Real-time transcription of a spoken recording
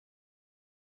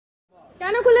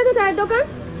কেন খুলেছে চায়ের দোকান?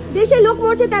 দেশে লোক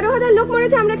মরছে, 13,000 লোক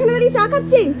মরেছে, আমরা এখানে দাঁড়িয়ে চা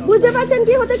খাচ্ছি। বুঝতে পারছেন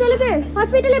কি হতে চলেছে?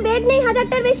 হসপিটালে বেড নেই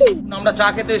 1000টার বেশি। আমরা চা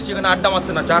খেতে এসেছি, এখানে আড্ডা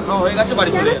মারতে না, চা খাওয়া হয়ে গেছে,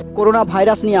 বাড়ি চলে। করোনা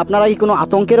ভাইরাস নিয়ে আপনারা কি কোনো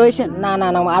আতঙ্কে রয়েছেন? না না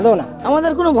না, আদৌ না,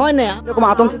 আমাদের কোনো ভয় নেই। এরকম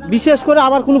আতঙ্ক বিশেষ করে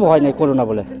আবার কোনো ভয় নেই করোনা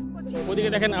বলে।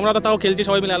 ওদিকে দেখেন, আমরা তো তাও খেলছি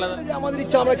সবাই মিলে আলাদা, আমাদের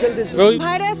ইচ্ছা আমরা খেলতেছি।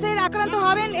 ভাইরাসের আক্রান্ত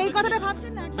হবেন এই কথাটা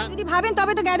ভাবছেন না? যদি ভাবেন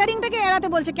তবে তো গ্যাদারিংটাকে এড়াতে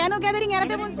বলছে। কেন গ্যাদারিং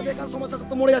এড়াতে বলছে? বেকার সমস্যা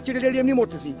তো মরে যাচ্ছে, ডেলি এমনি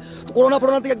মরতেছি। তো করোনা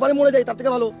থেকে একবারে মরে যাই, তার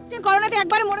থেকে ভালো। করোনাতে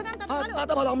একবারে মরে যান, তাতে ভালো।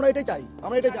 তা ভালো, আমরা এটাই চাই,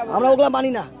 আমরা ওগুলা মানি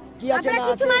না। কি আছে না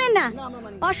কিছু মানেন না?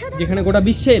 অসাধারণ। যেখানে গোটা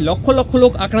বিশ্বে লক্ষ লক্ষ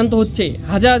লোক আক্রান্ত হচ্ছে,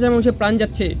 হাজার হাজার মানুষের প্রাণ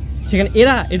যাচ্ছে, সেখানে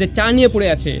এরা এদের চা নিয়ে পড়ে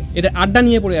আছে, এদের আড্ডা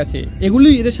নিয়ে পড়ে আছে।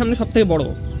 এগুলোই এদের সামনে সব থেকে বড়।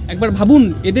 একবার ভাবুন,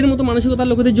 এদের মতো মানসিকতার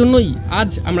লোকেদের জন্যই আজ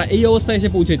আমরা এই অবস্থায় এসে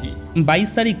পৌঁছেছি। 22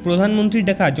 তারিখ প্রধানমন্ত্রীর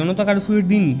ডাকা জনতা কারফিউর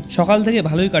দিন সকাল থেকে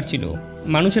ভালোই কাটছিল।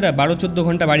 মানুষেরা 12-14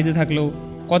 ঘন্টা বাড়িতে থাকলো।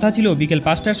 কথা ছিল বিকেল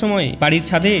 5টার সময় বাড়ির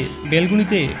ছাদে,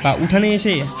 বেলকুনিতে বা উঠানে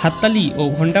এসে হাততালি ও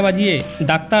ঘণ্টা বাজিয়ে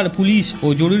ডাক্তার, পুলিশ ও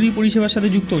জরুরি পরিষেবার সাথে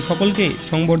যুক্ত সকলকে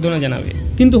সংবর্ধনা জানাবে।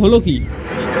 কিন্তু হলো কি?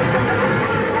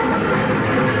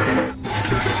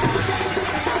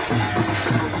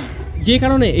 যে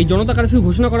কারণে এই জনতা কারফিউ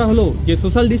ঘোষণা করা হলো যে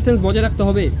সোশ্যাল ডিস্টেন্স বজায় রাখতে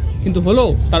হবে, কিন্তু হলো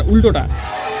তার উল্টোটা।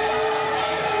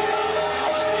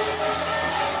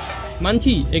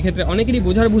 মানছি এক্ষেত্রে অনেকেরই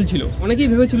বোঝার ভুল ছিল। অনেকেই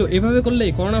ভেবেছিল এভাবে করলে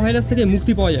করোনা ভাইরাস থেকে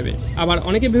মুক্তি পাওয়া যাবে। আবার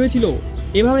অনেকে ভেবেছিল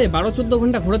এভাবে 12-14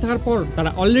 ঘন্টা ঘুরে থাকার পর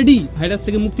তারা অলরেডি ভাইরাস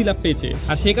থেকে মুক্তি লাভ পেয়েছে,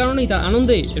 আর সে কারণেই তার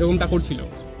আনন্দে এরকমটা করছিল।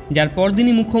 যার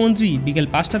পরদিনই মুখ্যমন্ত্রী বিকেল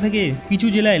 5টা থেকে কিছু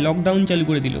জেলায় লকডাউন চালু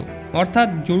করে দিল। অর্থাৎ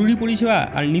জরুরি পরিষেবা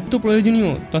আর নিত্য প্রয়োজনীয়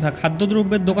তথা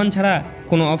খাদ্যদ্রব্যের দোকান ছাড়া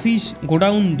কোনো অফিস,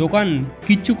 গোডাউন, দোকান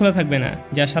কিচ্ছু খোলা থাকবে না,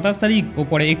 যা 27 তারিখ ও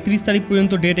পরে 31 তারিখ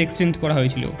পর্যন্ত ডেট এক্সটেন্ড করা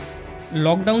হয়েছিল।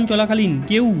 লকডাউন চলাকালীন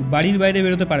কেউ বাড়ির বাইরে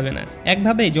বেরোতে পারবে না।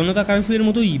 একভাবে জনতা কারফিউয়ের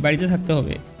মতোই বাড়িতে থাকতে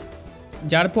হবে।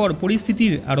 যার পর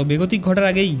পরিস্থিতির আরও বেগতিক ঘটার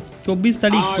আগেই 24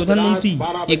 তারিখ প্রধানমন্ত্রী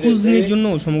 21 দিনের জন্য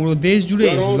সমগ্র দেশ জুড়ে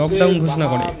লকডাউন ঘোষণা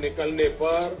করে।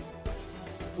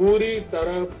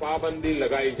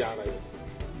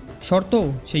 শর্ত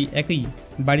সেই একই,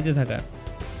 বাড়িতে থাকা।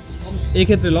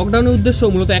 এক্ষেত্রে লকডাউনের উদ্দেশ্য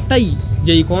মূলত একটাই,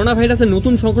 যে এই করোনা ভাইরাসের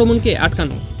নতুন সংক্রমণকে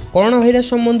আটকানো। করোনা ভাইরাস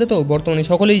সম্বন্ধে তো বর্তমানে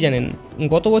সকলেই জানেন।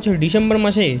 গত বছর ডিসেম্বর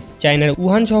মাসে চায়নার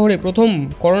উহান শহরে প্রথম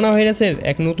করোনা ভাইরাসের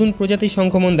এক নতুন প্রজাতির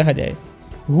সংক্রমণ দেখা যায়।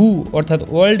 হু অর্থাৎ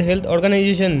ওয়ার্ল্ড হেলথ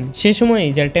অর্গানাইজেশন সে সময়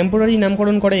যার টেম্পোরারি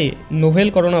নামকরণ করে নোভেল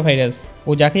করোনা ভাইরাস,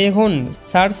 ও যাকে এখন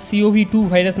SARS-CoV-2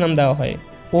 ভাইরাস নাম দেওয়া হয়,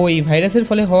 ও এই ভাইরাসের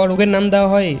ফলে হওয়া রোগের নাম দেওয়া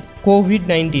হয়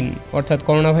Covid19 অর্থাৎ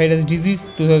করোনা ভাইরাস ডিজিজ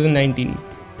 2019।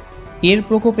 এর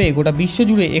প্রকোপে গোটা বিশ্ব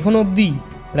জুড়ে এখনও অবধি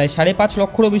প্রায় 5.5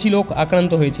 লক্ষেরও বেশি লোক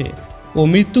আক্রান্ত হয়েছে ও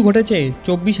মৃত্যু ঘটেছে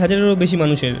 24,000-এরও বেশি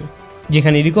মানুষের,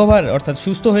 যেখানে রিকভার অর্থাৎ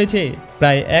সুস্থ হয়েছে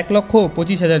প্রায়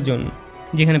 1,25,000 জন।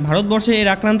 যেখানে ভারতবর্ষে এর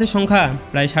আক্রান্তের সংখ্যা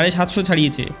প্রায় 750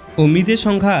 ছাড়িয়েছে ও মৃতের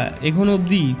সংখ্যা এখনও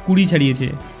অবধি 20 ছাড়িয়েছে।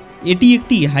 এটি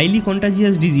একটি হাইলি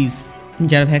কন্টাজিয়াস ডিজিজ,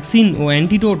 যার ভ্যাকসিন ও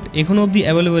অ্যান্টিডোট এখনও অবধি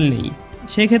অ্যাভেলেবল নেই।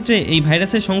 সেক্ষেত্রে এই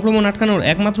ভাইরাসের সংক্রমণ আটকানোর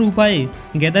একমাত্র উপায়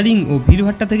গ্যাদারিং ও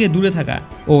ভিড়ভাট্টা থেকে দূরে থাকা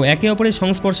ও একে অপরের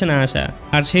সংস্পর্শে না আসা,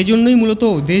 আর সেই জন্যই মূলত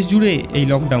দেশ জুড়ে এই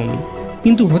লকডাউন।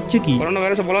 কিন্তু হচ্ছে কি, করোনা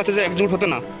ভাইরাসে বলা হচ্ছে যে একজোট হতে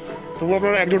না, তবু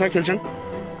আপনারা একজোট হয়ে খেলছেন।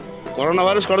 করোনা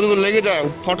ভাইরাস কারো যদি লেগে যায়,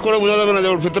 ফট করে বোঝা যাবে না যে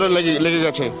ওর ভিতরে লেগে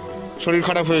গেছে, শরীর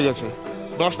খারাপ হয়ে গেছে।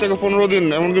 10 থেকে 15 দিন,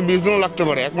 এমনকি 20 দিনও লাগতে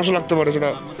পারে, 1 মাসও লাগতে পারে সেটা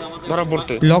ধরা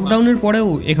পড়তে। লকডাউনের পরেও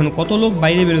এখন কত লোক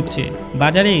বাইরে বেরোচ্ছে,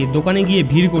 বাজারে, দোকানে গিয়ে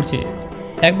ভিড় করছে।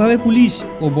 একভাবে পুলিশ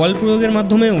ও বল প্রয়োগের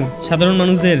মাধ্যমেও সাধারণ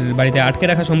মানুষদের বাড়িতে আটকে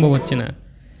রাখা সম্ভব হচ্ছে না।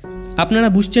 আপনারা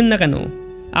বুঝছেন না কেন?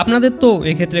 আপনাদের তো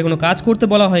এক্ষেত্রে কোনো কাজ করতে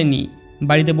বলা হয়নি,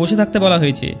 বাড়িতে বসে থাকতে বলা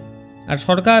হয়েছে। আর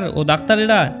সরকার ও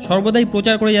ডাক্তারেরা সর্বদাই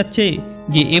প্রচার করে যাচ্ছে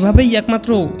যে এভাবেই একমাত্র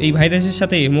এই ভাইরাসের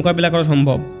সাথে মোকাবিলা করা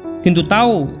সম্ভব, কিন্তু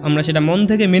তাও আমরা সেটা মন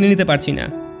থেকে মেনে নিতে পারছি না।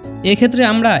 এক্ষেত্রে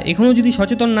আমরা এখনও যদি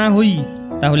সচেতন না হই,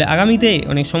 তাহলে আগামীতে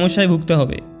অনেক সমস্যায় ভুগতে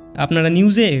হবে। আপনারা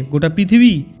নিউজে গোটা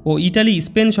পৃথিবী ও ইটালি,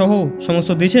 স্পেন সহ সমস্ত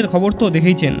দেশের খবর তো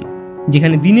দেখেইছেন,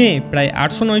 যেখানে দিনে প্রায়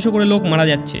 800-900 করে লোক মারা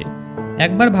যাচ্ছে।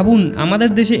 একবার ভাবুন আমাদের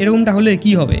দেশে এরকমটা হলে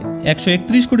কি হবে।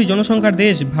 131 কোটি জনসংখ্যার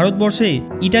দেশ ভারতবর্ষে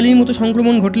ইটালির মতো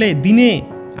সংক্রমণ ঘটলে দিনে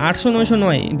 800-900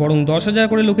 নয়, বরং 10,000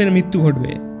 করে লোকের মৃত্যু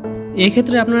ঘটবে।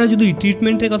 এক্ষেত্রে আপনারা যদি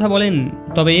ট্রিটমেন্টের কথা বলেন,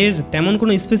 তবে এর তেমন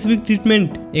কোনো স্পেসিফিক ট্রিটমেন্ট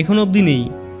এখনও অবধি নেই।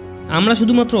 আমরা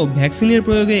শুধুমাত্র ভ্যাকসিনের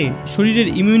প্রয়োগে শরীরের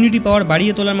ইমিউনিটি পাওয়ার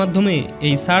বাড়িয়ে তোলার মাধ্যমে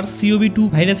এই SARS-CoV-2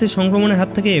 ভাইরাসের সংক্রমণের হাত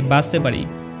থেকে বাঁচতে পারি।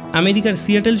 আমেরিকার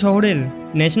সিয়াটেল শহরের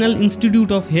ন্যাশনাল ইনস্টিটিউট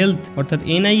অফ হেলথ অর্থাৎ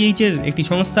NIH এর একটি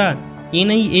সংস্থা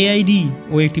NIAID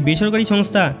ও একটি বেসরকারি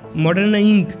সংস্থা মডার্না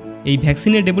ইনক এই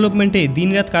ভ্যাকসিনের ডেভেলপমেন্টে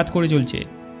দিনরাত কাজ করে চলছে,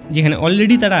 যেখানে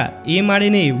অলরেডি তারা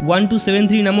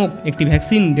mRNA-1273 নামক একটি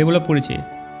ভ্যাকসিন ডেভেলপ করেছে,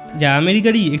 যা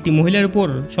আমেরিকারই একটি মহিলার উপর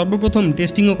সর্বপ্রথম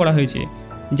টেস্টিংও করা হয়েছে,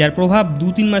 যার প্রভাব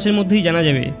 2-3 মাসের মধ্যেই জানা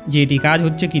যাবে যে এটি কাজ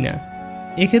হচ্ছে কিনা।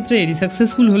 এক্ষেত্রে এটি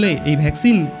সাকসেসফুল হলে এই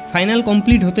ভ্যাকসিন ফাইনাল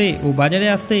কমপ্লিট হতে ও বাজারে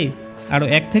আসতে আরও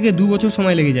 1 থেকে 2 বছর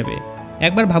সময় লেগে যাবে।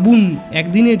 একবার ভাবুন,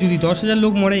 একদিনে যদি 10,000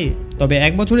 লোক মরে তবে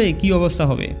 1 বছরে কী অবস্থা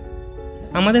হবে।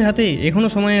 আমাদের হাতে এখনও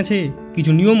সময় আছে,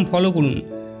 কিছু নিয়ম ফলো করুন।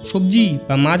 সবজি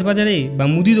বা মাছ বাজারে বা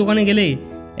মুদি দোকানে গেলে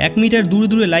 1 মিটার দূরে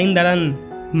দূরে লাইন দাঁড়ান,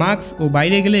 মাস্ক ও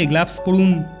বাইরে গেলে গ্লাভস পরুন,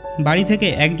 বাড়ি থেকে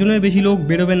একজনের বেশি লোক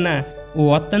বেরোবেন না ও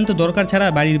অত্যন্ত দরকার ছাড়া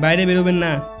বাড়ির বাইরে বেরোবেন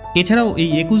না। এছাড়াও এই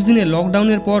 21 দিনের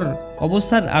লকডাউনের পর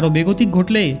অবস্থার আরও বেগতিক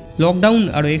ঘটলে লকডাউন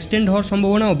আরও এক্সটেন্ড হওয়ার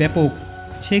সম্ভাবনাও ব্যাপক।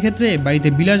 সেক্ষেত্রে বাড়িতে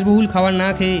বিলাসবহুল খাবার না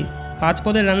খেয়ে 5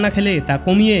 পদের রান্না খেলে তা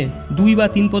কমিয়ে 2 বা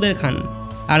 3 পদের খান।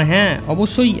 আর হ্যাঁ,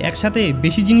 অবশ্যই একসাথে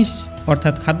বেশি জিনিস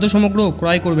অর্থাৎ খাদ্য সামগ্র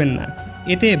ক্রয় করবেন না।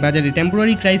 এতে বাজারে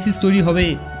টেম্পোরারি ক্রাইসিস তৈরি হবে,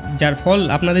 যার ফল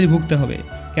আপনাদেরই ভুগতে হবে।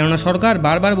 কেননা সরকার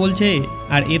বারবার বলছে,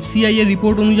 আর FCI এর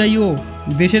রিপোর্ট অনুযায়ীও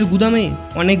দেশের গুদামে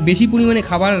অনেক বেশি পরিমাণে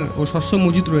খাবার ও শস্য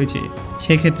মজুত রয়েছে।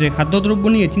 সেক্ষেত্রে খাদ্যদ্রব্য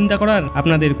নিয়ে চিন্তা করার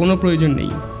আপনাদের কোনো প্রয়োজন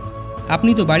নেই।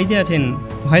 আপনি তো বাড়িতে আছেন,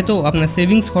 হয়তো আপনার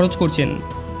সেভিংস খরচ করছেন।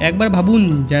 একবার ভাবুন,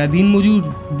 যারা দিনমজুর,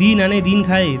 দিন আনে দিন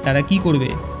খায়, তারা কি করবে।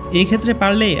 এই ক্ষেত্রে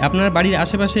পারলে আপনার বাড়ির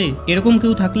আশেপাশে এরকম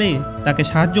কেউ থাকলে তাকে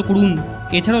সাহায্য করুন।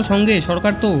 এছাড়াও সঙ্গে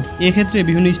সরকার তো এক্ষেত্রে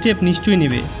বিভিন্ন স্টেপ নিশ্চয়ই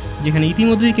নেবে, যেখানে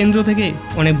ইতিমধ্যেই কেন্দ্র থেকে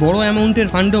অনেক বড় অ্যামাউন্টের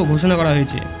ফান্ডও ঘোষণা করা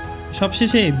হয়েছে।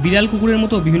 সবশেষে বিড়াল কুকুরের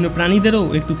মতো বিভিন্ন প্রাণীদেরও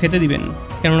একটু খেতে দিবেন,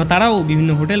 কেননা তারাও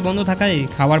বিভিন্ন হোটেল বন্ধ থাকায়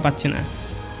খাবার পাচ্ছে না।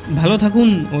 ভালো থাকুন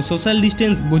ও সোশ্যাল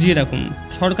ডিস্টেন্স বজিয়ে রাখুন।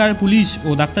 সরকার, পুলিশ ও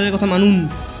ডাক্তারের কথা মানুন,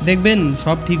 দেখবেন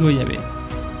সব ঠিক হয়ে যাবে।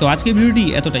 তো আজকের ভিডিওটি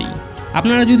এতটাই।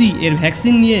 আপনারা যদি এর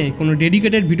ভ্যাকসিন নিয়ে কোনো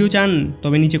ডেডিকেটেড ভিডিও চান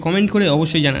তবে নিচে কমেন্ট করে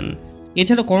অবশ্যই জানান।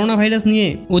 এছাড়া করোনা ভাইরাস নিয়ে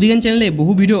অধিগান চ্যানেলে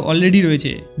বহু ভিডিও অলরেডি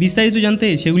রয়েছে, বিস্তারিত জানতে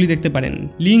সেগুলি দেখতে পারেন।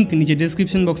 লিঙ্ক নিচে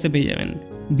ডেসক্রিপশন বক্সে পেয়ে যাবেন।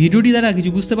 ভিডিওটি দ্বারা কিছু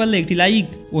বুঝতে পারলে একটি লাইক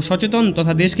ও সচেতন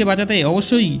তথা দেশকে বাঁচাতে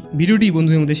অবশ্যই ভিডিওটি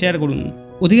বন্ধুদের মধ্যে শেয়ার করুন।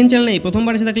 অধিগান চ্যানেলে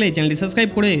প্রথমবার এসে থাকলে চ্যানেলটি সাবস্ক্রাইব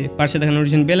করে পাশে থাকা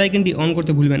নোটিফিকেশন বেল আইকনটি অন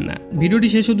করতে ভুলবেন না। ভিডিওটি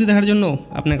শেষ অবধি দেখার জন্য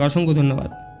আপনাকে অসংখ্য ধন্যবাদ।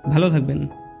 ভালো থাকবেন।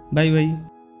 Bye bye.